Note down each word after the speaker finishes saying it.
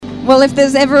Well, if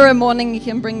there's ever a morning you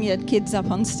can bring your kids up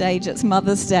on stage, it's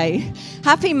Mother's Day.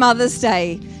 Happy Mother's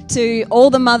Day to all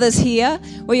the mothers here.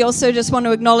 We also just want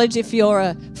to acknowledge if you're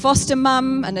a foster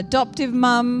mum, an adoptive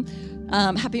mum,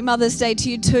 happy Mother's Day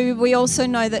to you too. We also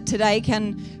know that today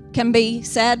can be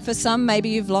sad for some. Maybe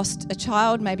you've lost a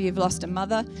child, maybe you've lost a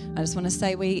mother. I just want to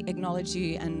say we acknowledge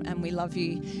you and we love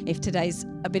you if today's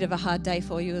a bit of a hard day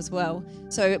for you as well.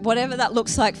 So whatever that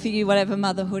looks like for you, whatever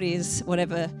motherhood is,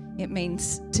 whatever it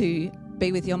means to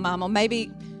be with your mum, or maybe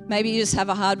you just have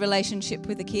a hard relationship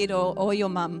with a kid or your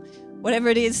mum. Whatever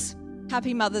it is,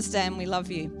 happy Mother's Day and we love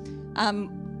you.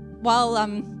 While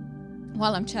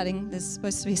I'm chatting, there's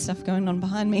supposed to be stuff going on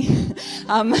behind me,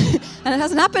 and it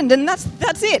hasn't happened, and that's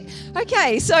it.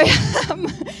 Okay, so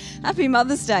happy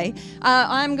Mother's Day.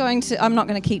 I'm not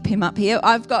going to keep him up here.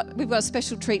 We've got a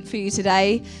special treat for you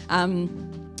today.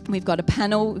 We've got a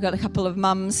panel. We've got a couple of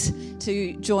mums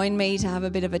to join me to have a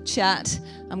bit of a chat.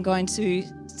 I'm going to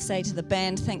say to the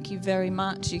band, thank you very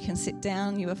much. You can sit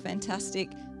down. You were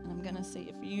fantastic. And I'm going to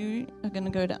see if you are going to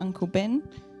go to Uncle Ben.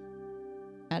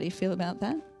 How do you feel about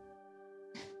that?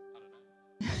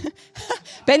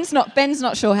 Ben's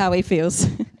not sure how he feels.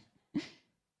 Here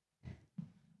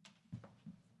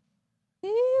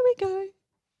we go.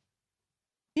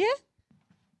 Yeah?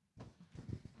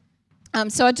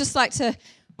 So I'd just like to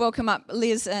welcome up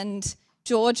Liz and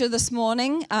Georgia this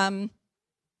morning. I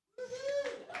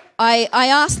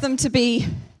asked them to be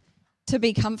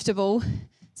comfortable,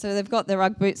 so they've got their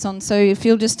Ugg boots on. So if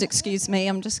you'll just excuse me,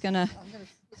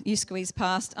 you squeeze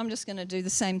past. I'm just going to do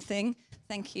the same thing.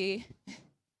 Thank you.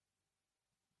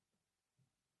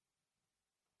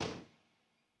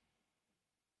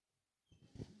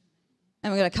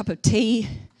 And we've got a cup of tea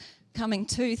coming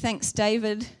too. Thanks,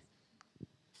 David.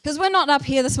 Because we're not up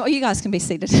here this morning. You guys can be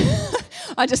seated.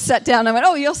 I just sat down and went,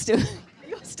 oh, you're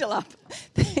still up.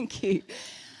 Thank you.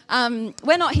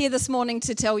 We're not here this morning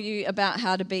to tell you about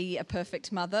how to be a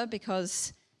perfect mother,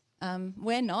 because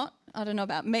we're not. I don't know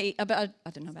about me. I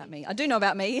don't know about me. I do know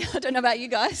about me. I don't know about you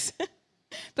guys.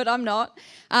 But I'm not.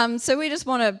 So we just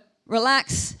want to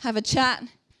relax, have a chat,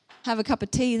 have a cup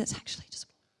of tea that's actually just...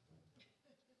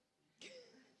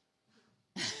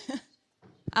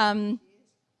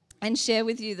 and share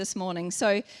with you this morning.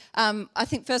 So I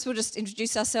think first we'll just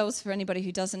introduce ourselves for anybody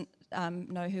who doesn't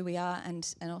know who we are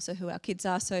and also who our kids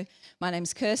are. So my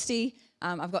name's Kirsty.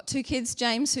 I've got two kids,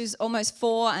 James, who's almost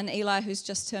 4, and Eli, who's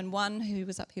just turned 1, who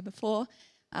was up here before.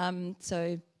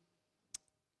 So,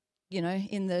 you know,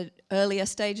 in the earlier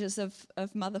stages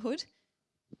of motherhood.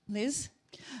 Liz?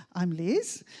 I'm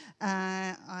Liz.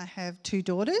 I have 2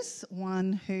 daughters,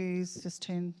 one who's just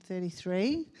turned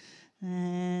 33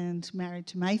 and married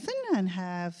to Nathan, and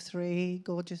have 3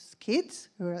 gorgeous kids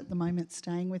who are at the moment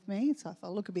staying with me. So if I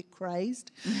look a bit crazed,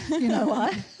 you know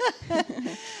why.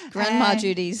 Grandma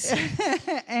duties.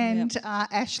 And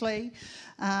Ashley,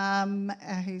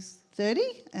 who's 30,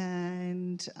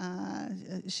 and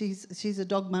she's a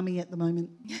dog mummy at the moment.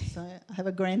 So I have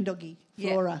a grand doggy,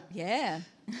 Flora. Yeah.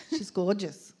 She's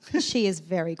gorgeous. She is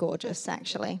very gorgeous,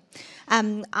 actually.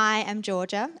 I am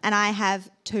Georgia, and I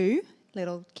have 2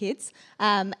 little kids.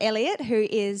 Elliot, who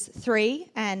is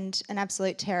 3 and an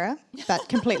absolute terror, but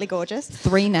completely gorgeous.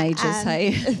 3-nagers,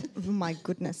 hey? Oh my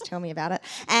goodness, tell me about it.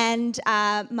 And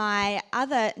my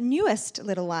other newest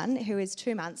little one, who is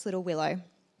 2 months, little Willow.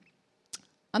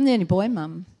 I'm the only boy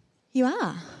mum. You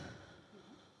are?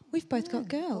 We've both got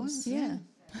girls. Yeah.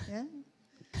 Yeah.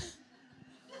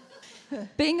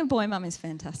 Being a boy mum is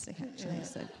fantastic, actually. Yeah.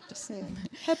 So just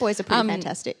her boys are pretty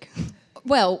fantastic.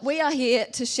 Well, we are here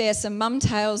to share some mum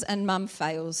tales and mum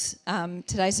fails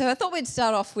today. So I thought we'd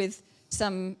start off with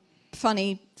some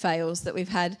funny fails that we've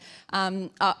had. I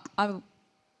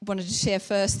wanted to share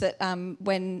first that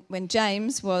when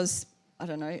James was, I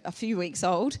don't know, a few weeks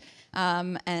old,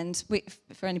 and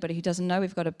for anybody who doesn't know,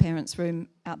 we've got a parents' room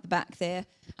out the back there,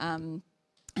 and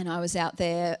I was out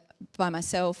there by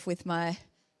myself with my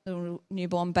little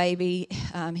newborn baby.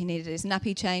 He needed his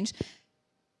nappy changed.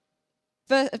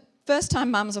 First-time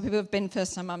mums, or people who have been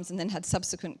first-time mums and then had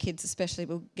subsequent kids especially,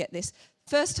 will get this.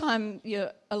 First time,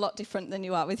 you're a lot different than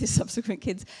you are with your subsequent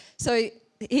kids. So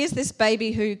here's this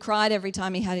baby who cried every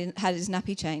time he had his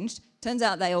nappy changed. Turns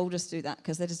out they all just do that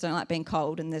because they just don't like being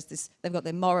cold, and they've got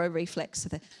their Moro reflex, so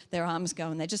their arms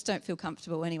go and they just don't feel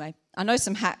comfortable anyway. I know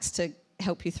some hacks to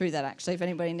help you through that, actually, if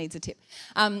anybody needs a tip.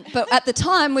 But at the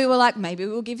time, we were like, maybe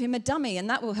we'll give him a dummy and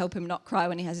that will help him not cry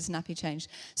when he has his nappy changed.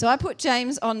 So I put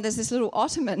James on, there's this little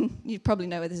ottoman, you probably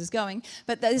know where this is going,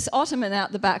 but there's this ottoman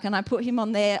out the back, and I put him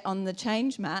on there on the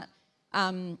change mat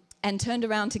and turned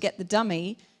around to get the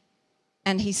dummy,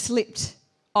 and he slipped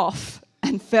off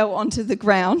and fell onto the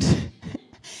ground.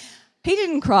 He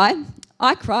didn't cry.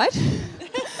 I cried.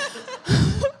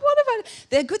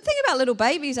 The good thing about little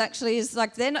babies actually is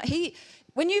like they're not,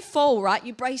 when you fall, right,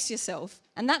 you brace yourself,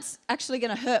 and that's actually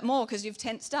going to hurt more because you've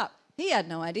tensed up. He had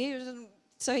no idea,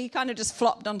 so he kind of just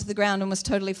flopped onto the ground and was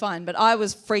totally fine. But I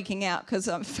was freaking out because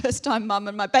I'm first time mum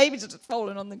and my baby's just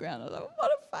fallen on the ground. I was like,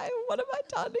 what a fail, what have I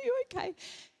done? Are you okay?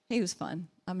 He was fine.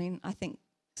 I mean, I think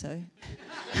so.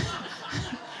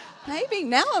 Maybe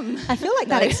now I feel like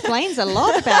that explains a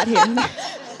lot about him.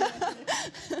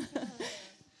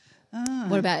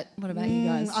 What about you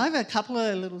guys? I have a couple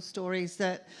of little stories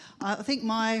that I think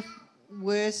my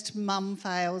worst mum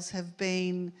fails have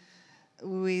been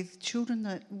with children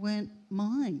that weren't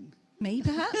mine. Me,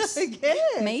 perhaps?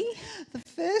 Yeah. Me? The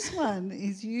first one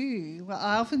is you. Well,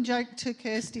 I often joke to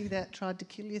Kirsty that tried to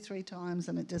kill you 3 times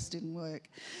and it just didn't work.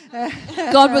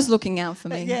 God was looking out for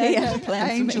me. Yeah, He had a plan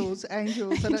angels. I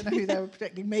don't know who they were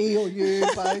protecting, me or you,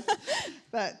 both.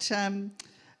 But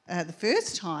the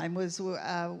first time was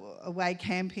away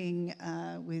camping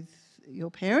with your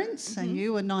parents, and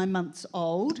you were 9 months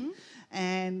old.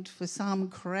 And for some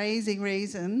crazy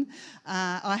reason,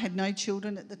 I had no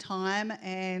children at the time,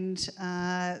 and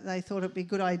they thought it'd be a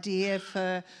good idea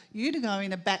for you to go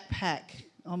in a backpack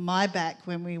on my back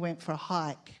when we went for a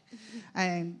hike.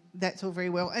 And that's all very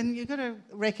well. And you've got to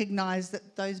recognise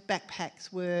that those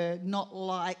backpacks were not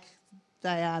like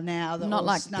they are now. They're Not all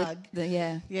like snug.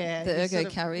 the The ergo sort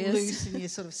of carriers. loose, and you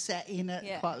sort of sat in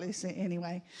it quite loosely.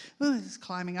 Anyway, just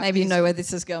climbing up. Maybe you these- know where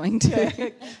this is going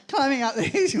to. climbing up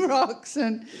these rocks,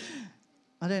 and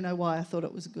I don't know why I thought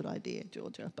it was a good idea,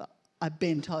 Georgia, but I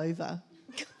bent over,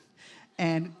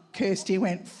 and Kirsty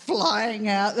went flying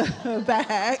out the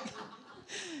back.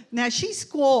 Now, she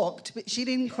squawked, but she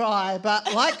didn't cry.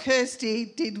 But like Kirsty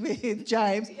did with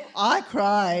James, I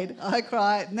cried,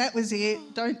 and that was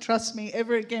it. Don't trust me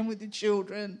ever again with the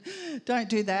children. Don't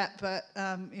do that. But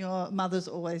your mother's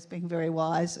always been very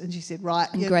wise, and she said, right,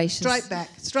 And gracious.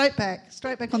 straight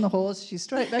back on the horse. She's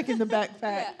straight back in the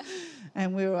backpack.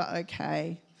 And we were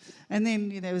okay. And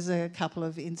then there was a couple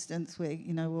of instances where,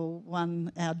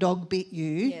 our dog bit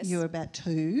you. Yes. You were about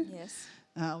 2. Yes.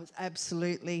 I was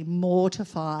absolutely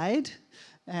mortified,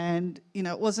 and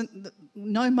it wasn't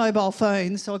no mobile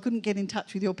phones, so I couldn't get in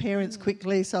touch with your parents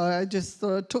quickly. So I just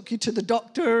took you to the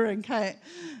doctor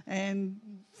and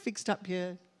fixed up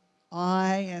your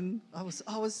eye. And I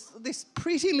was this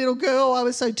pretty little girl. I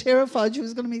was so terrified she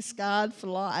was going to be scarred for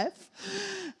life.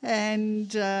 And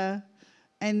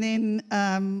then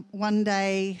one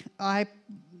day you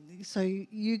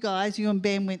and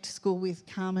Ben went to school with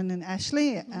Carmen and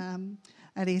Ashley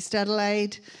at East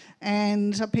Adelaide,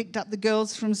 and I picked up the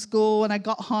girls from school, and I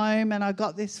got home and I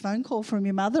got this phone call from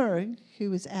your mother who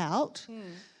was out,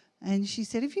 and she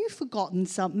said, have you forgotten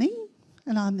something?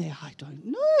 And I'm there, I don't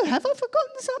know, have I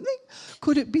forgotten something?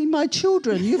 Could it be my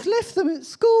children? You've left them at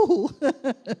school.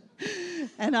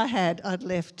 And I'd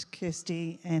left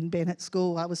Kirsty and Ben at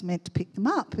school. I was meant to pick them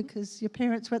up because your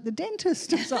parents were at the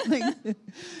dentist or something.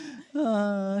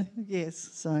 Yes,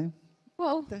 so.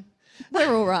 Well,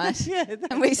 we're all right. Yeah,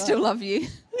 and we still love you.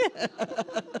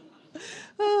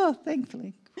 Oh,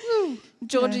 thankfully. Woo.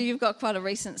 Georgia, you've got quite a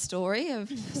recent story of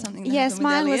something that Yes, happened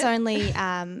with mine was Elliot.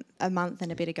 only a month and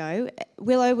a bit ago.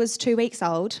 Willow was 2 weeks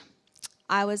old.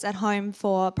 I was at home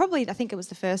for probably, I think it was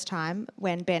the first time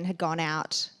when Ben had gone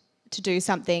out to do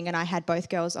something, and I had both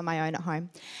girls on my own at home.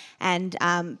 And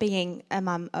being a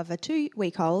mum of a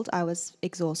 2-week-old, I was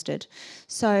exhausted.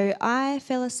 So I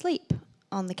fell asleep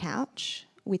on the couch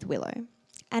with Willow.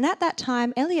 And at that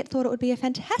time, Elliot thought it would be a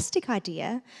fantastic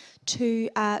idea to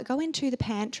go into the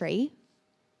pantry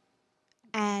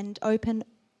and open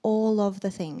all of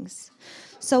the things.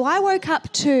 So I woke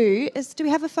up to, do we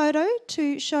have a photo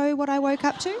to show what I woke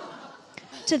up to?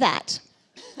 To that.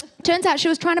 Turns out she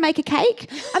was trying to make a cake.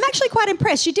 I'm actually quite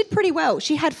impressed. She did pretty well.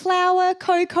 She had flour,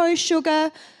 cocoa,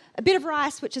 sugar, a bit of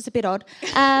rice, which is a bit odd,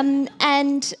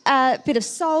 and a bit of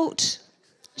salt.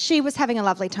 She was having a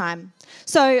lovely time.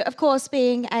 So, of course,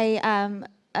 being a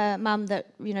mum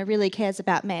that really cares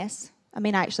about mess, I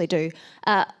mean, I actually do,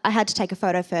 I had to take a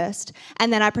photo first,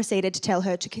 and then I proceeded to tell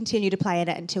her to continue to play in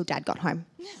it until Dad got home.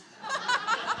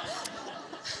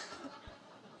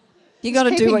 You got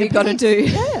to do what you got to do.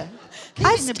 Yeah.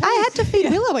 I had to feed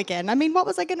Willow again. I mean, what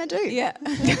was I going to do? Yeah.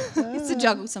 It's a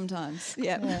juggle sometimes.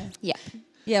 Yeah.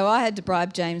 Yeah, well, I had to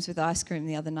bribe James with ice cream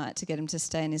the other night to get him to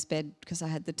stay in his bed because I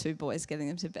had the 2 boys getting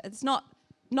them to bed. It's not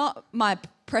my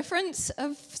preference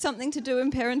of something to do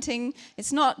in parenting.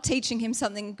 It's not teaching him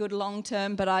something good long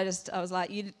term, but I was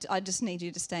like, I just need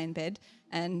you to stay in bed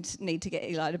and need to get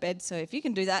Eli to bed. So if you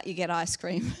can do that, you get ice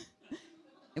cream.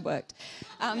 It worked.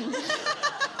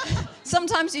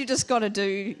 sometimes you just got to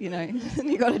do, you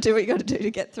got to do what you got to do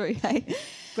to get through, hey?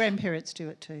 Grandparents do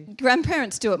it too.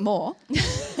 Grandparents do it more.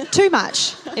 Too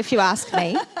much, if you ask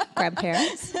me,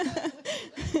 grandparents.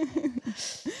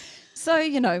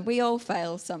 So, we all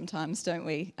fail sometimes, don't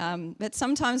we? But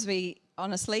sometimes we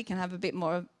honestly can have a bit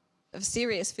more of a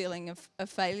serious feeling of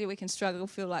failure. We can struggle,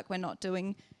 feel like we're not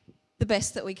doing the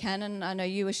best that we can. And I know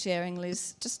you were sharing,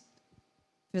 Liz, just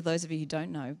for those of you who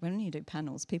don't know, when you do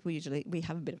panels, we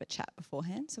have a bit of a chat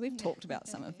beforehand. So we've talked about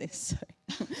some of this.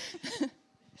 So.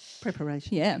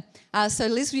 Preparation. Yeah. So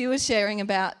Liz, you were sharing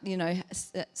about,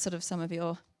 sort of some of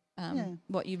your,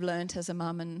 what you've learnt as a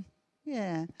mum and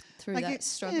through that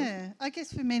struggle. Yeah, I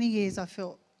guess for many years I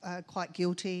felt quite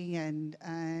guilty and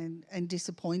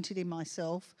disappointed in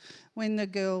myself. When the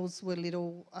girls were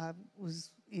little, I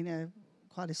was in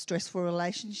quite a stressful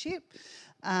relationship.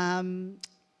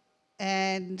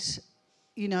 And,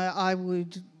 I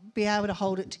would be able to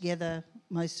hold it together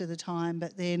most of the time,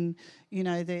 but then,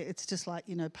 it's just like,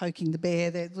 poking the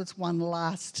bear. There was one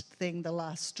last thing, the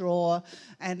last straw,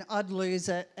 and I'd lose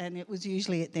it, and it was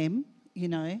usually at them,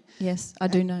 Yes, I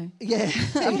do know. Yeah,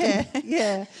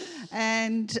 yeah.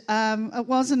 And it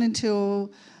wasn't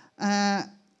until, I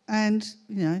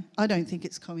don't think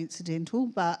it's coincidental,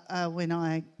 but when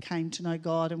I came to know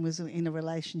God and was in a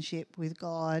relationship with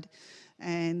God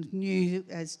and knew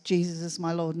as Jesus as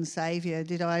my Lord and Saviour,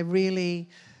 did I really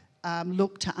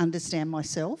look to understand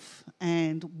myself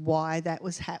and why that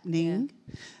was happening.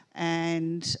 Yeah.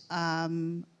 And,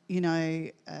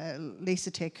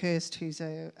 Lisa Teckhurst, who's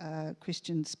a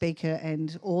Christian speaker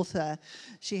and author,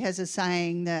 she has a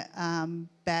saying that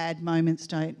bad moments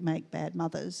don't make bad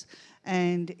mothers.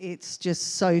 And it's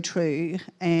just so true.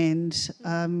 And,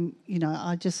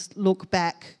 I just look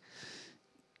back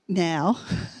now.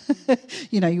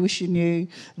 You wish you knew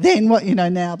then what you know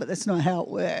now, but that's not how it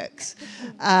works.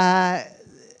 But,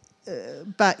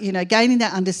 gaining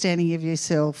that understanding of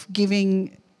yourself,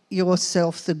 giving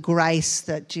yourself the grace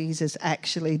that Jesus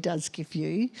actually does give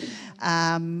you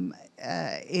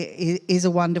is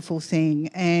a wonderful thing.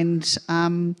 And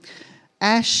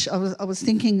Ash, I was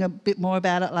thinking a bit more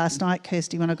about it last night,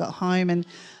 Kirsty, when I got home, and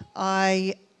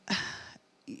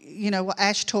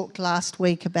Ash talked last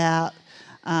week about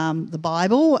the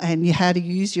Bible and how to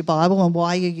use your Bible and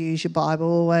why you use your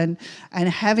Bible and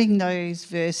having those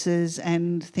verses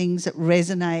and things that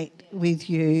resonate with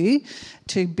you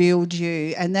to build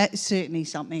you. And that's certainly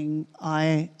something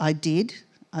I did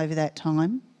over that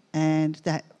time, and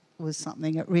that was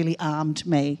something that really armed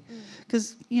me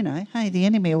because, hey, the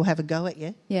enemy will have a go at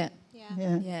you. Yeah.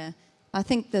 I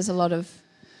think there's a lot of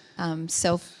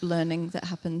self-learning that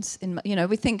happens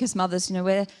we think as mothers,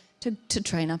 we're to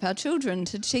train up our children,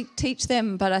 to teach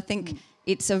them. But I think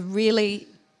it's a really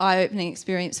eye-opening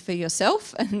experience for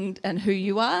yourself and who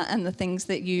you are and the things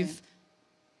that you've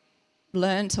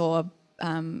learnt or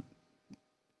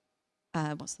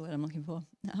what's the word I'm looking for?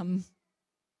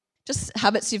 Just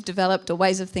habits you've developed or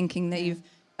ways of thinking that you've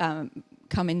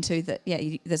come into that,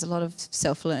 there's a lot of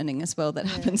self-learning as well that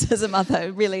happens as a mother.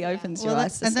 It really opens your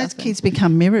eyes to and stuff. those kids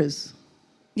become mirrors.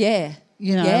 Yeah.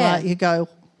 Like you go...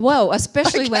 Well,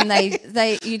 especially when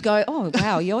they you go, oh,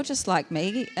 wow, you're just like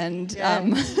me. And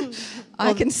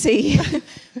I can see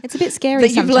it's a bit scary that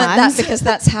you've sometimes. learnt that because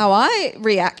that's how I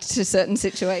react to certain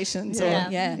situations.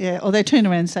 Or they turn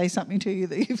around and say something to you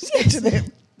that you've said to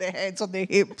them. Their hands on their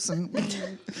hips and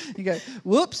you go,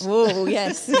 whoops. Oh,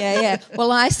 yes, yeah.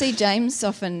 Well, I see James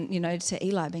often, to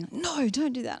Eli being like, no,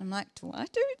 don't do that. I'm like, do I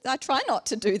do? I try not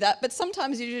to do that, but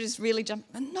sometimes you just really jump,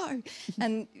 no.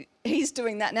 And he's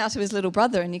doing that now to his little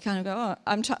brother and you kind of go, oh,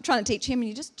 I'm trying to teach him and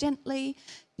you just gently,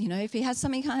 if he has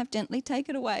something, kind of gently take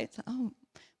it away. It's like, oh,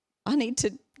 I need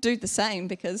to do the same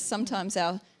because sometimes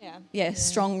our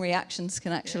strong reactions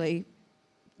can actually...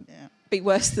 be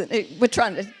worse than we're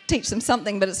trying to teach them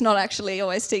something, but it's not actually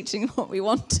always teaching what we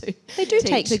want to. They do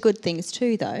take the good things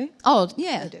too, though. Oh,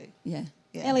 yeah. They do. Yeah.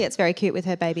 Elliot's very cute with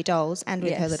her baby dolls and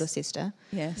with her little sister.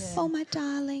 Yes. Oh, my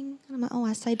darling. And I'm like,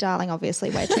 I say darling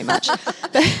obviously way too much. You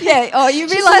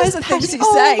realise the things you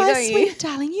say, my don't you? Sweet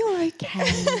darling, you're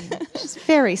okay. She's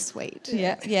very sweet.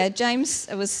 Yeah. James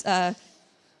was, I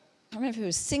don't remember if he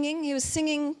was singing. He was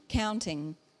singing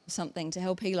counting something to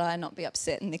help Eli not be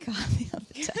upset in the car the other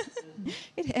day.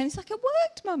 And he's like, it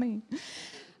worked, Mummy.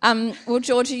 Well,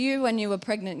 Georgia, when you were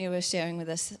pregnant, you were sharing with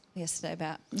us yesterday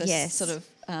about this sort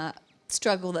of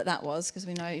struggle that was, because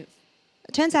we know...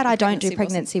 It turns out I don't do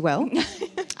pregnancy well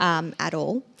at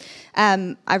all.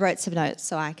 I wrote some notes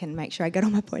so I can make sure I get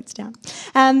all my points down.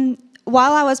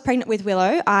 While I was pregnant with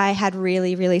Willow, I had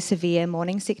really, really severe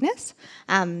morning sickness,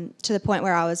 to the point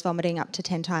where I was vomiting up to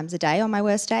 10 times a day on my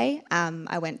worst day.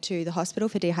 I went to the hospital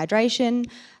for dehydration.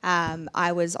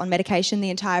 I was on medication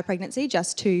the entire pregnancy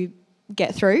just to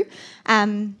get through.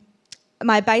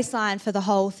 My baseline for the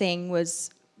whole thing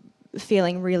was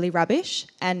feeling really rubbish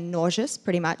and nauseous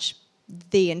pretty much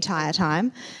the entire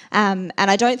time. And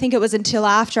I don't think it was until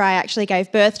after I actually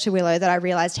gave birth to Willow that I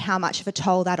realised how much of a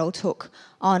toll that all took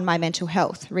on my mental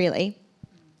health, really.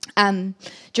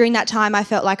 During that time, I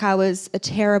felt like I was a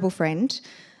terrible friend,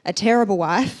 a terrible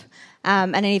wife,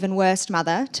 and an even worse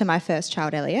mother to my first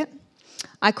child, Elliot.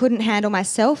 I couldn't handle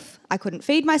myself. I couldn't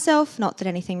feed myself, not that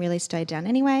anything really stayed down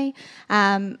anyway.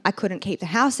 I couldn't keep the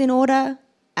house in order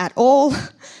at all.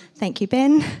 Thank you,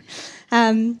 Ben.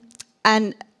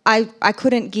 And I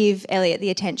couldn't give Elliot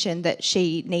the attention that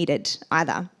she needed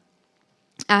either.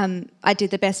 I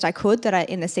did the best I could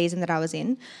in the season that I was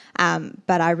in,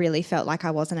 but I really felt like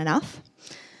I wasn't enough.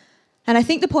 And I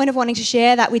think the point of wanting to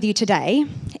share that with you today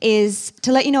is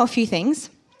to let you know a few things.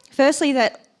 Firstly,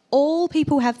 that all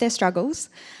people have their struggles.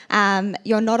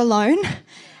 You're not alone.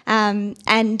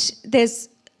 And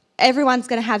everyone's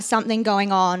going to have something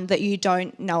going on that you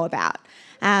don't know about.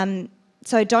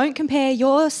 So don't compare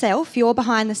yourself, your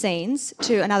behind the scenes,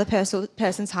 to another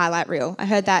person's highlight reel. I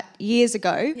heard that years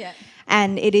ago,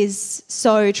 and it is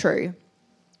so true.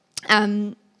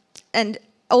 And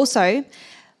also,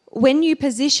 where you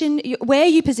position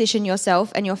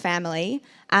yourself and your family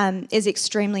is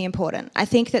extremely important. I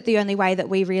think that the only way that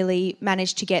we really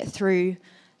managed to get through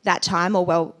that time, or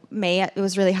well, me, it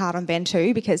was really hard on Ben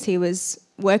too, because he was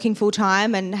working full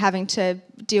time and having to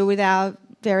deal with our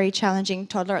very challenging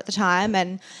toddler at the time,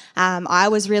 and I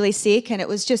was really sick, and it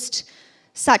was just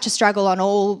such a struggle on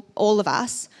all of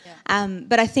us.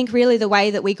 But I think really the way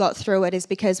that we got through it is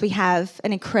because we have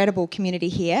an incredible community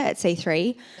here at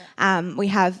C3. We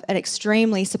have an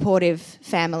extremely supportive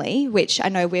family, which I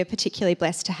know we're particularly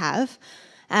blessed to have.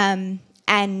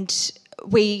 And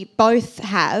we both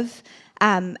have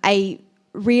a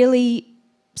really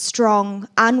strong,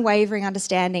 unwavering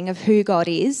understanding of who God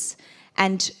is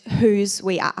and whose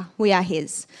we are. We are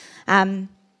his. I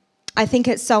think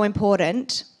it's so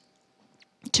important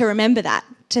to remember that,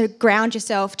 to ground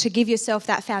yourself, to give yourself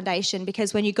that foundation,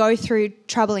 because when you go through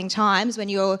troubling times, when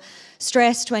you're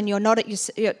stressed, when you're not at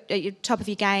your top of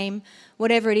your game,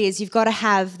 whatever it is, you've got to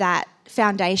have that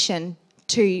foundation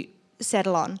to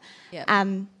settle on.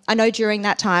 I know during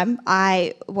that time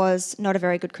I was not a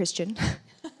very good Christian,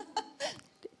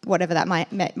 whatever that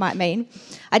might mean.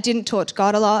 I didn't talk to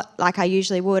God a lot like I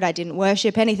usually would. I didn't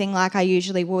worship anything like I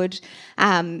usually would.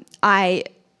 I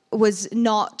was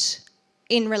not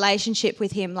in relationship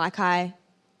with him like I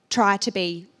try to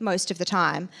be most of the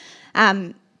time.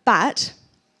 But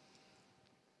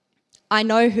I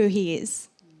know who he is.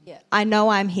 I know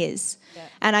I'm his.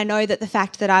 And I know that the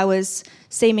fact that I was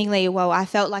I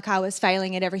felt like I was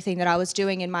failing at everything that I was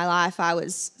doing in my life, I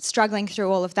was struggling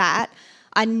through all of that,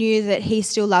 I knew that he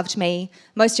still loved me.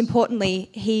 Most importantly,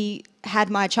 he had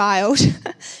my child,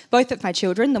 both of my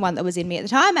children, the one that was in me at the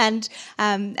time, and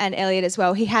Elliot as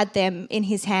well. He had them in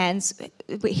his hands.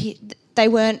 They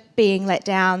weren't being let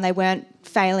down. They weren't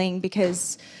failing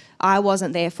because I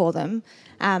wasn't there for them.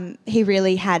 He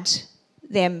really had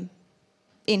them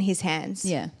in his hands.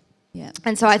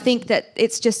 And so I think that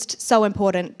it's just so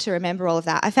important to remember all of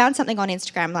that. I found something on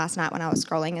Instagram last night when I was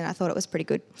scrolling, and I thought it was pretty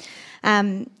good.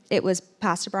 It was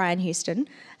Pastor Brian Houston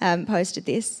posted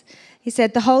this. He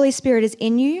said, "The Holy Spirit is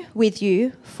in you, with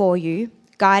you, for you,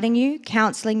 guiding you,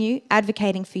 counselling you,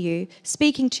 advocating for you,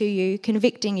 speaking to you,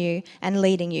 convicting you, and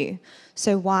leading you.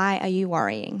 So why are you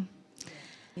worrying?"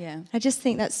 I just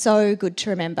think that's so good to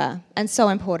remember and so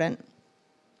important.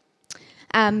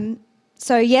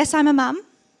 So yes, I'm a mum.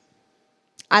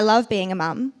 I love being a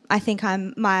mum. I think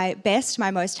I'm my best,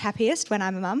 my most happiest when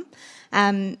I'm a mum.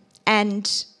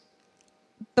 And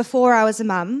before I was a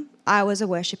mum, I was a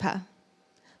worshipper.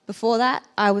 Before that,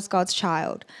 I was God's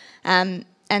child. And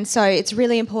so it's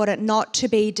really important not to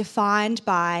be defined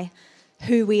by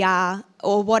who we are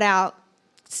or what our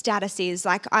status is.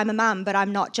 Like, I'm a mum, but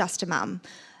I'm not just a mum.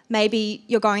 Maybe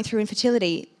you're going through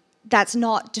infertility. That's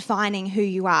not defining who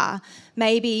you are.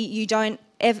 Maybe you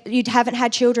haven't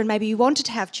had children. Maybe you wanted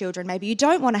to have children. Maybe you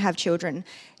don't want to have children.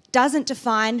 Doesn't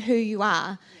define who you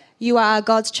are. You are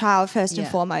God's child first and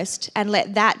foremost, and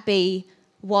let that be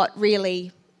what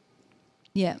really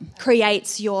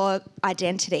creates your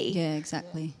identity.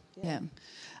 Exactly.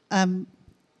 I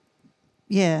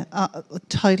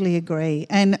totally agree.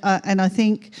 And I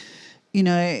think,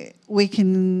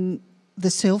 the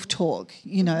self-talk,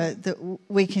 that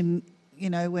we can,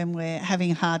 when we're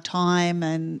having a hard time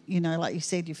and, like you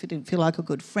said, you didn't feel like a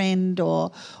good friend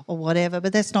or whatever,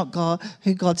 but that's not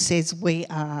who God says we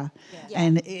are. Yeah.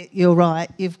 And you're right.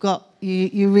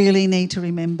 You really need to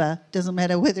remember, doesn't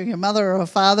matter whether you're a mother or a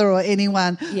father or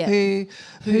anyone,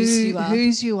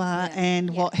 whose you are and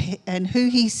what and who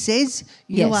He says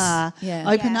you are.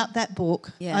 Yeah. Open up that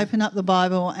book, open up the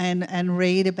Bible and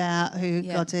read about who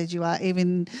God says you are.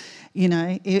 Even,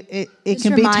 it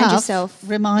can be tough.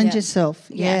 Remind yourself.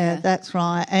 Yeah, that's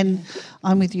right. And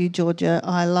I'm with you, Georgia.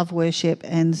 I love worship,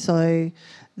 and so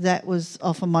that was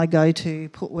often my go-to,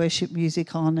 put worship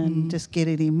music on and just get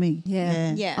it in me.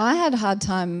 Yeah. I had a hard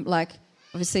time,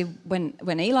 obviously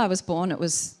when Eli was born, it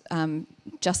was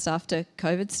just after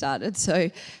COVID started. So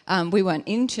we weren't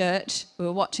in church, we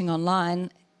were watching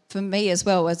online. For me as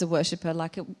well as a worshipper,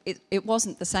 it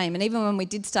wasn't the same. And even when we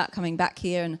did start coming back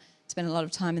here and spend a lot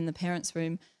of time in the parents'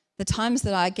 room, the times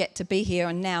that I get to be here,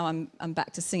 and now I'm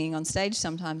back to singing on stage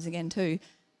sometimes again too,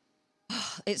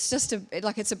 it's just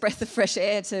it's a breath of fresh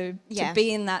air to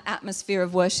be in that atmosphere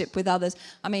of worship with others.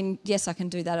 I mean, yes, I can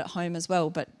do that at home as well,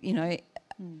 but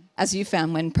as you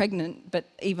found when pregnant, but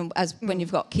even as when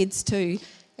you've got kids too,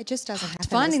 it just doesn't happen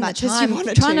finding as much the time, as you want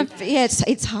it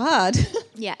to. It's hard.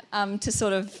 Yeah. To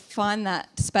sort of find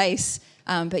that space.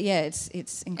 But yeah, it's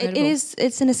incredible.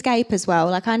 It's an escape as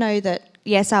well. I know that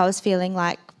yes, I was feeling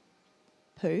like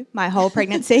poo my whole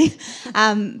pregnancy,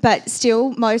 but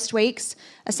still most weeks,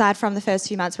 aside from the first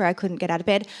few months where I couldn't get out of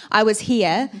bed, I was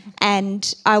here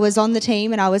and I was on the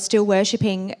team and I was still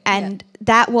worshipping, and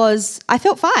I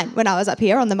felt fine when I was up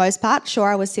here on the most part. Sure,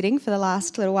 I was sitting for the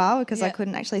last little while because I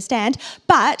couldn't actually stand,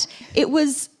 but it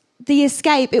was the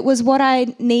escape. It was what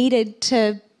I needed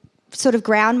to sort of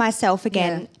ground myself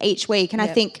again each week. And I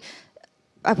think,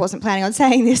 I wasn't planning on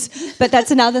saying this, but that's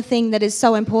another thing that is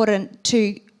so important,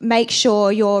 to make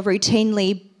sure you're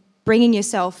routinely bringing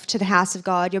yourself to the house of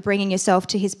God, you're bringing yourself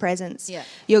to His presence. Yeah.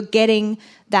 You're getting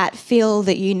that fill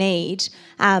that you need,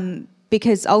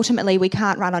 because ultimately we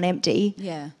can't run on empty.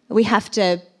 Yeah. We have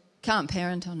to... Can't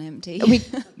parent on empty.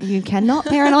 You cannot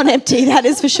parent on empty, that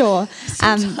is for sure.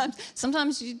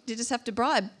 Sometimes you just have to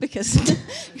bribe because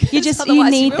you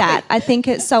need that. I think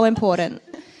it's so important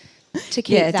to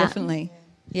keep that. Yeah, definitely.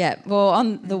 Yeah. Well,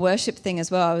 on the worship thing as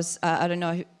well, I don't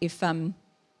know if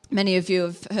many of you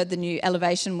have heard the new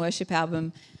Elevation worship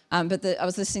album, but I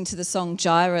was listening to the song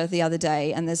Jireh the other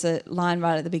day, and there's a line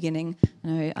right at the beginning.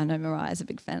 I know Mariah's a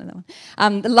big fan of that one.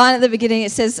 The line at the beginning,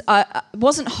 it says, I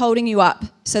wasn't holding you up,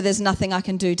 so there's nothing I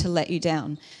can do to let you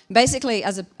down. Basically,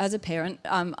 as a parent,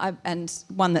 and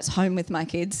one that's home with my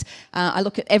kids, I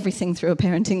look at everything through a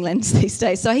parenting lens these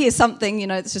days. So I hear something,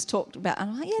 that's just talked about,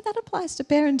 and I'm like, yeah, that applies to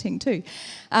parenting too.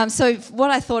 So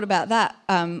what I thought about that,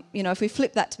 if we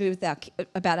flip that to be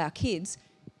about our kids,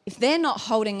 if they're not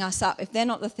holding us up, if they're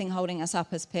not the thing holding us up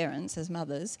as parents, as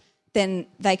mothers, then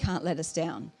they can't let us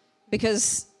down,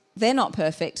 because they're not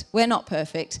perfect, we're not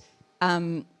perfect.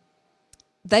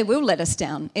 They will let us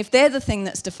down. If they're the thing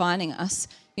that's defining us,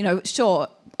 sure,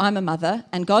 I'm a mother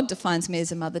and God defines me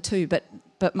as a mother too, but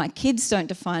my kids don't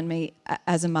define me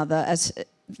as a mother.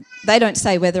 They don't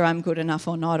say whether I'm good enough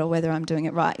or not, or whether I'm doing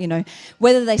it right.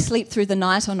 Whether they sleep through the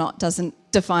night or not doesn't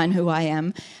define who I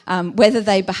am. Whether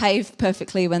they behave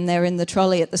perfectly when they're in the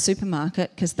trolley at the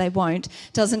supermarket, because they won't,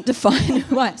 doesn't define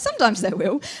who I am. Sometimes they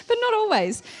will, but not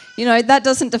always. That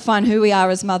doesn't define who we are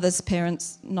as mothers,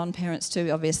 parents, non-parents too,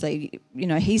 obviously.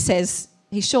 He says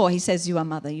you are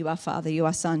mother, you are father, you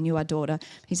are son, you are daughter.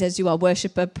 He says you are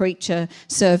worshipper, preacher,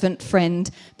 servant,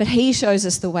 friend. But He shows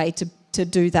us the way to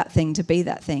do that thing, to be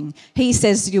that thing. He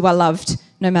says you are loved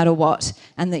no matter what,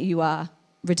 and that you are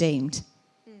redeemed.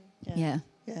 Yeah.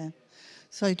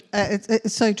 So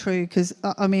it's so true, because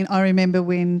I remember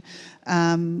when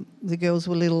the girls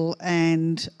were little,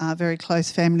 and a very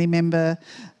close family member,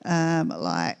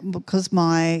 because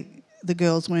the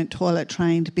girls weren't toilet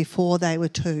trained before they were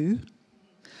 2.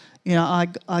 I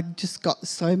just got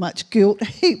so much guilt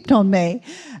heaped on me,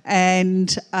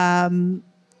 and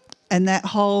that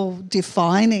whole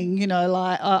defining,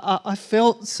 I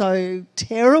felt so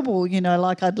terrible,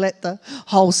 like I'd let the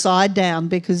whole side down,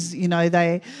 because,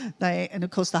 they, and of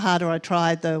course the harder I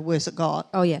tried, the worse it got.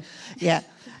 Oh, yeah. Yeah.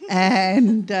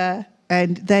 And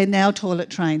they're now toilet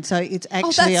trained, so it's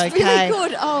actually that's okay. Really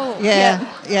good. Oh, yeah.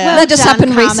 Well, that just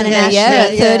happened recently,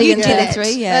 at 30 and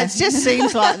 23. Yeah, it just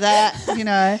seems like that,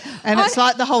 and it's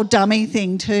like the whole dummy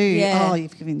thing too. Yeah. Oh,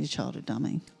 you've given your child a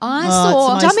dummy. I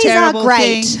saw dummies are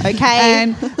great. Thing. Okay,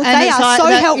 and they are like so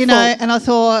helpful. And I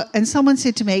thought, and someone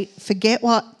said to me, "Forget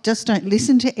just don't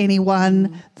listen to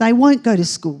anyone. They won't go to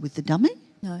school with the dummy."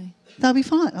 No. they'll be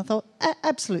fine. I thought,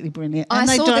 absolutely brilliant. I And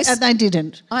they saw don't, this- and they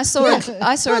didn't. I saw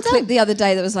I saw Well a clip done. the other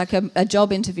day that was like a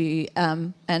job interview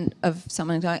and of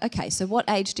someone going, okay, so what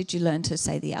age did you learn to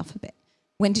say the alphabet?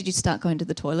 When did you start going to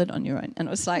the toilet on your own? And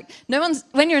it was like,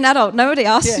 when you're an adult, nobody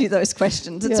asks you those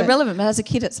questions. It's Yeah. irrelevant. But as a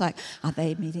kid, it's like, are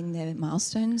they meeting their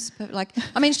milestones? But like,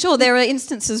 I mean, sure, there are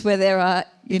instances where there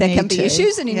You can need be to.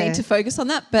 issues and you Yeah. need to focus on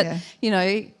that. But, Yeah. you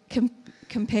know,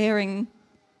 comparing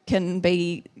can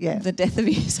be Yeah. the death of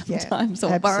you sometimes,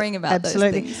 or worrying about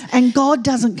absolutely. those things. And God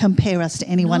doesn't compare us to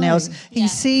anyone No. else. He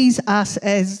sees us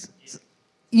as,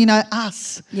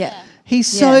 us. Yeah. He's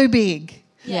so Yeah. big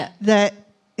Yeah. that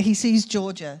he sees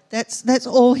Georgia. That's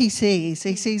all he sees.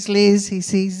 He sees Liz. He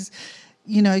sees,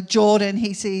 Jordan.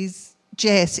 He sees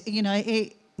Jess.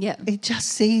 He just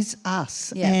sees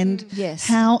us. Yeah. And Yes.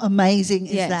 how amazing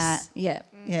is Yes. that? Yeah.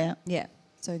 Yeah. Yeah,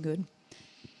 so good.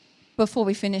 Before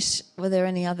we finish, were there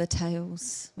any other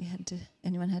tales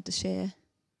anyone had to share?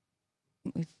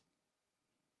 I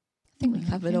think we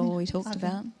covered all we talked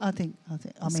about. I think. I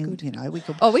That's mean, good. we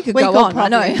could. Oh, we could go on. I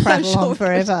know. probably I'm prattle sure on we could.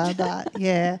 forever, but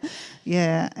yeah.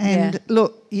 And Yeah.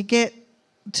 look, you get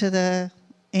to the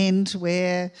end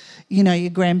where you're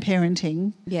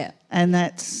grandparenting, Yeah. and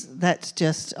that's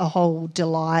just a whole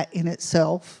delight in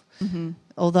itself. Mm-hmm.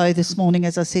 Although this morning,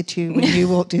 as I said to you when you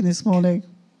walked in this morning,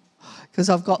 because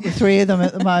I've got the three of them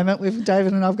at the moment, with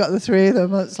David and I've got the three of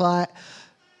them, it's like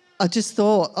I just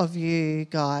thought of you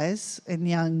guys and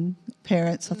young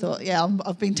parents. I thought,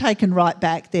 I've been taken right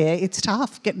back there. It's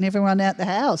tough getting everyone out the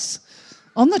house.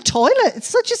 On the toilet. It's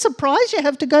such a surprise you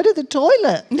have to go to the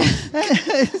toilet.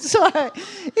 So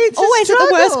it's Always a at the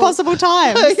worst struggle. possible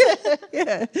time.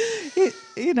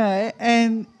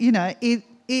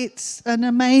 It's an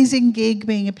amazing gig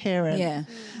being a parent. Yeah.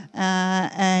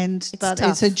 But tough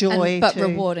it's a joy but too.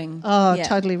 rewarding. Oh, Yeah.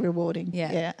 totally rewarding.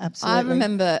 Yeah. Yeah, absolutely. I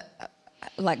remember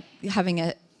having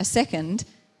a second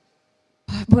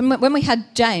when we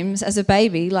had James as a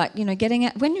baby, getting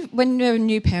out when you're a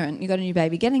new parent, you got a new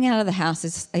baby, getting out of the house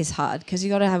is hard because you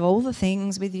got to have all the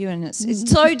things with you, and it's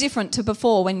so different to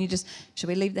before when you just, should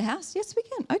we leave the house? Yes, we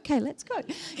can. Okay, let's go.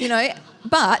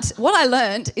 But what I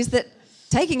learned is that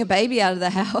taking a baby out of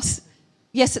the house,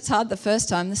 yes, it's hard the first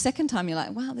time. The second time you're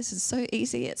like, wow, this is so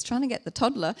easy. It's trying to get the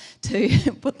toddler to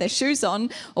put their shoes on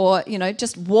or,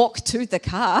 just walk to the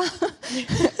car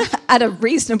at a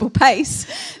reasonable pace.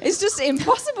 It's just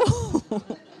impossible.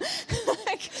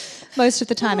 Most of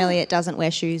the time, Elliot doesn't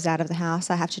wear shoes out of the house.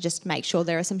 I have to just make sure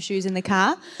there are some shoes in the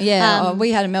car. Yeah,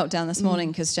 we had a meltdown this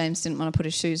morning because James didn't want to put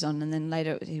his shoes on, and then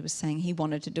later he was saying he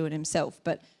wanted to do it himself,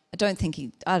 but I don't think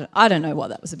I don't know what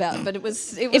that was about, but it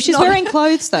was If she's not- wearing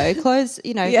clothes, though, it's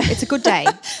a good day.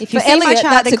 If you For see my Elliot,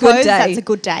 child that's in a good clothes, day. that's a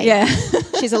good day. Yeah.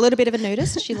 She's a little bit of a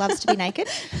nudist. She loves to be naked.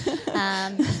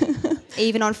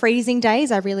 Even on freezing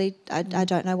days, I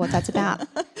don't know what that's about.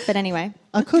 But anyway,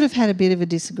 I could have had a bit of a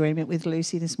disagreement with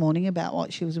Lucy this morning about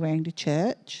what she was wearing to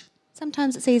church.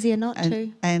 sometimes it's easier not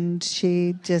to. And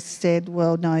she just said,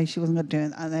 well, no, she wasn't going to do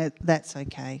it. And that's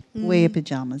okay. Wear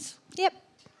pyjamas. Yep.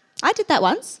 I did that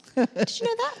once. Did you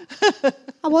know that?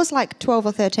 I was like 12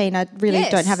 or 13. I really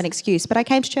Yes. don't have an excuse, but I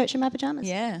came to church in my pyjamas.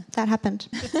 Yeah. That happened.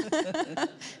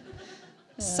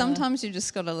 Sometimes you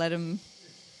just got to let them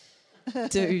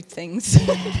do things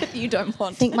that you don't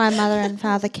want. I think my mother and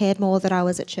father cared more that I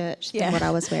was at church Yeah. than what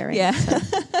I was wearing. Yeah. So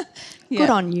Yeah. good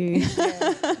on you.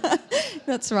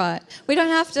 That's right. We don't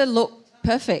have to look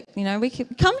perfect. We can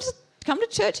come to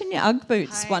church in your Ugg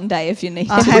boots one day if you need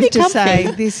I to. have pretty to comfy.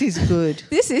 say, this is good.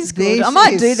 This is good. This I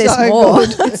might is do this so more.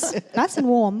 good. Nice and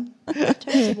warm.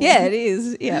 Yeah, it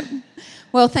is. Yeah.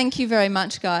 Well, thank you very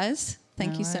much, guys.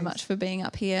 Thank No you so worries. much for being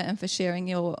up here and for sharing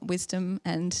your wisdom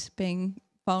and being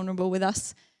vulnerable with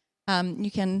us. You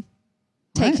can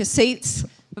take Right. your seats.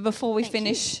 But before we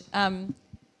finish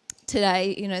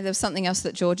today, there was something else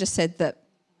that Georgia said that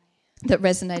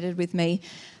resonated with me,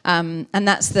 and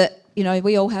that's that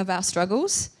we all have our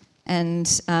struggles,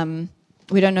 and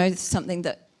we don't know something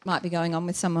that might be going on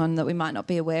with someone that we might not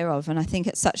be aware of. And I think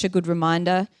it's such a good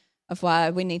reminder of why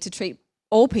we need to treat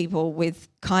all people with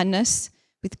kindness,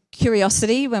 with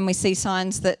curiosity when we see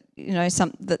signs that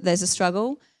that there's a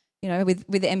struggle,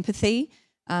 with empathy.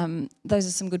 Those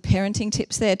are some good parenting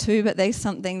tips there too, but there's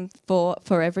something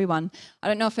for everyone. I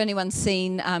don't know if anyone's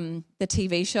seen the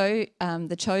TV show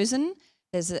The Chosen.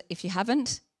 If you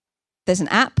haven't, there's an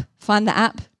app. Find the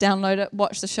app, download it,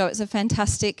 watch the show. It's a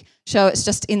fantastic show. It's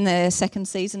just in their second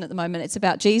season at the moment. It's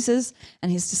about Jesus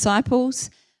and his disciples.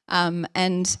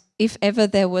 And if ever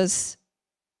there was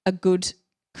a good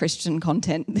Christian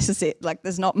content, this is it. Like,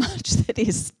 there's not much that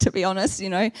is, to be honest,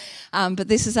 But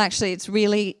this is actually, it's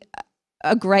really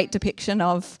a great depiction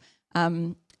of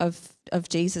of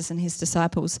Jesus and his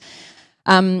disciples.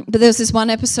 But there was this one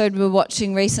episode we were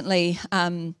watching recently,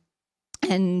 and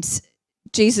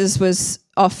Jesus was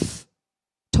off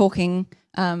talking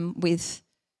with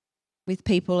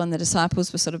people, and the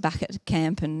disciples were sort of back at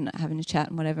camp and having a chat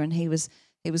and whatever, and he was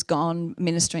gone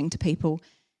ministering to people.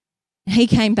 He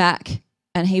came back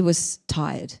and he was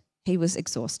tired. He was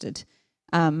exhausted.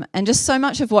 And just so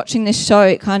much of watching this show,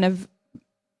 it kind of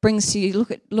brings to you,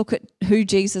 look at who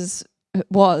Jesus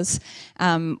was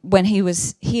when he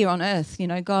was here on earth,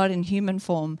 God in human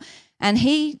form. And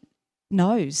he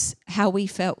knows how we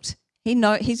felt.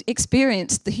 He's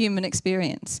experienced the human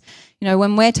experience.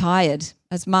 When we're tired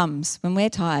as mums, when we're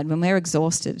tired, when we're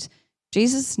exhausted,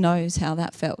 Jesus knows how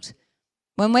that felt.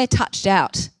 When we're touched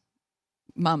out,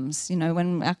 mums,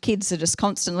 when our kids are just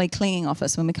constantly clinging off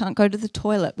us, when we can't go to the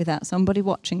toilet without somebody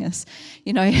watching us,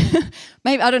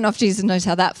 maybe, I don't know if Jesus knows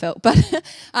how that felt, but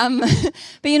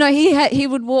he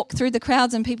would walk through the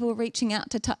crowds and people were reaching out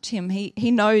to touch him.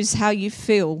 He knows how you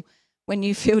feel when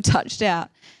you feel touched out.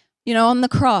 On the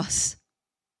cross,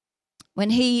 when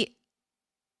he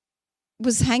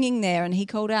was hanging there and he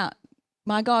called out,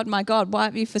 my God, why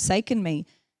have you forsaken me?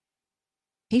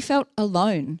 He felt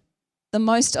alone, the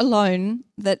most alone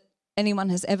that anyone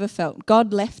has ever felt.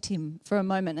 God left him for a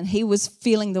moment and he was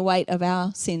feeling the weight of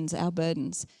our sins, our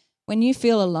burdens. When you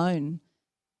feel alone,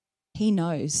 he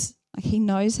knows. He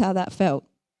knows how that felt.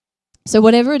 So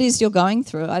whatever it is you're going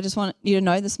through, I just want you to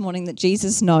know this morning that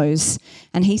Jesus knows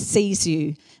and he sees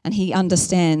you and he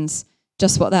understands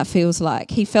just what that feels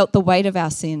like. He felt the weight of our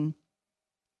sin,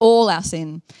 all at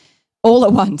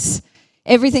once.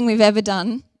 Everything we've ever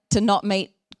done to not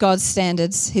meet God's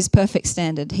standards, his perfect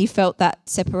standard. He felt that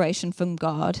separation from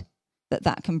God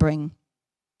that can bring.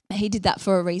 He did that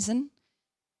for a reason.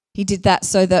 He did that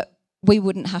so that we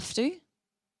wouldn't have to,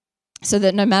 so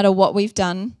that no matter what we've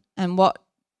done and no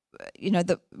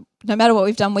matter what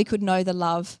we've done, we could know the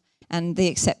love and the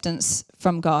acceptance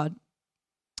from God,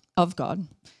 of God.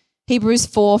 Hebrews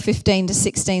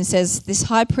 4:15-16 says, this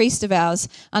high priest of ours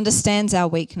understands our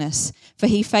weakness, for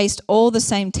he faced all the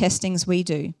same testings we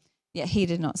do, yet he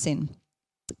did not sin.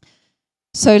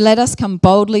 So let us come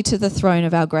boldly to the throne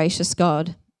of our gracious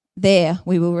God. There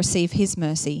we will receive his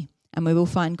mercy and we will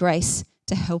find grace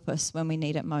to help us when we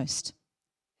need it most.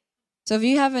 So if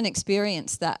you haven't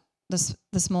experienced that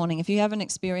this morning, if you haven't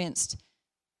experienced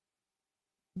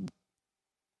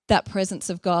that presence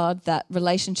of God, that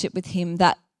relationship with him,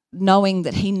 that knowing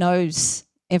that he knows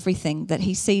everything, that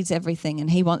he sees everything and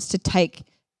he wants to take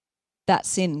that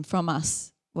sin from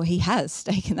us, well, he has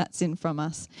taken that sin from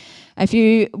us. If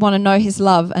you want to know his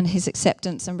love and his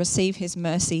acceptance and receive his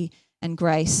mercy and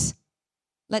grace,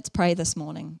 let's pray this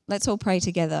morning. Let's all pray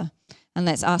together and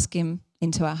let's ask him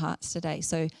into our hearts today.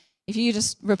 So if you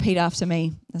just repeat after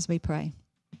me as we pray.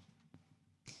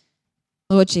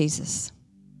 Lord Jesus,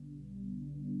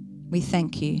 we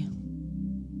thank you.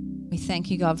 We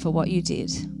thank you, God, for what you did,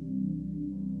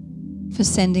 for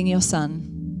sending your son,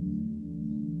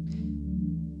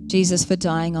 Jesus, for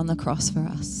dying on the cross for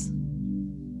us,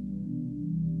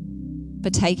 for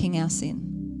taking our sin.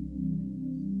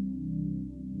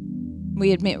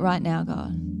 We admit right now,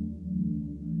 God,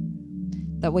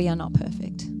 that we are not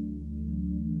perfect,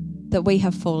 that we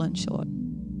have fallen short,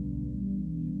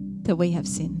 that we have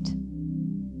sinned.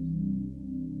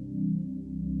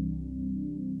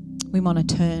 We want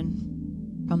to turn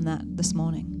from that this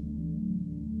morning.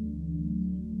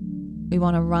 We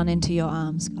want to run into your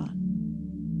arms, God.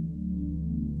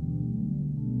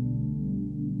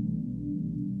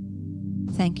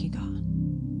 Thank you, God.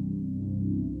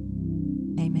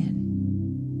 Amen.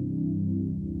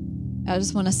 I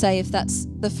just want to say, if that's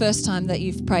the first time that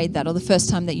you've prayed that, or the first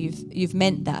time that you've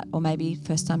meant that, or maybe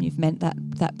first time you've meant that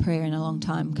prayer in a long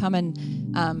time, come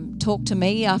and talk to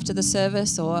me after the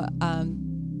service, or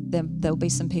there'll be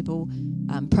some people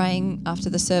praying after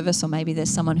the service, or maybe there's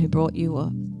someone who brought you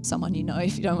or someone you know.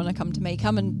 If you don't want to come to me,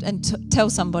 come and tell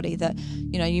somebody that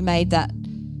you made that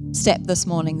step this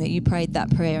morning, that you prayed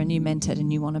that prayer and you meant it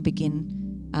and you want to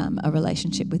begin a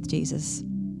relationship with Jesus.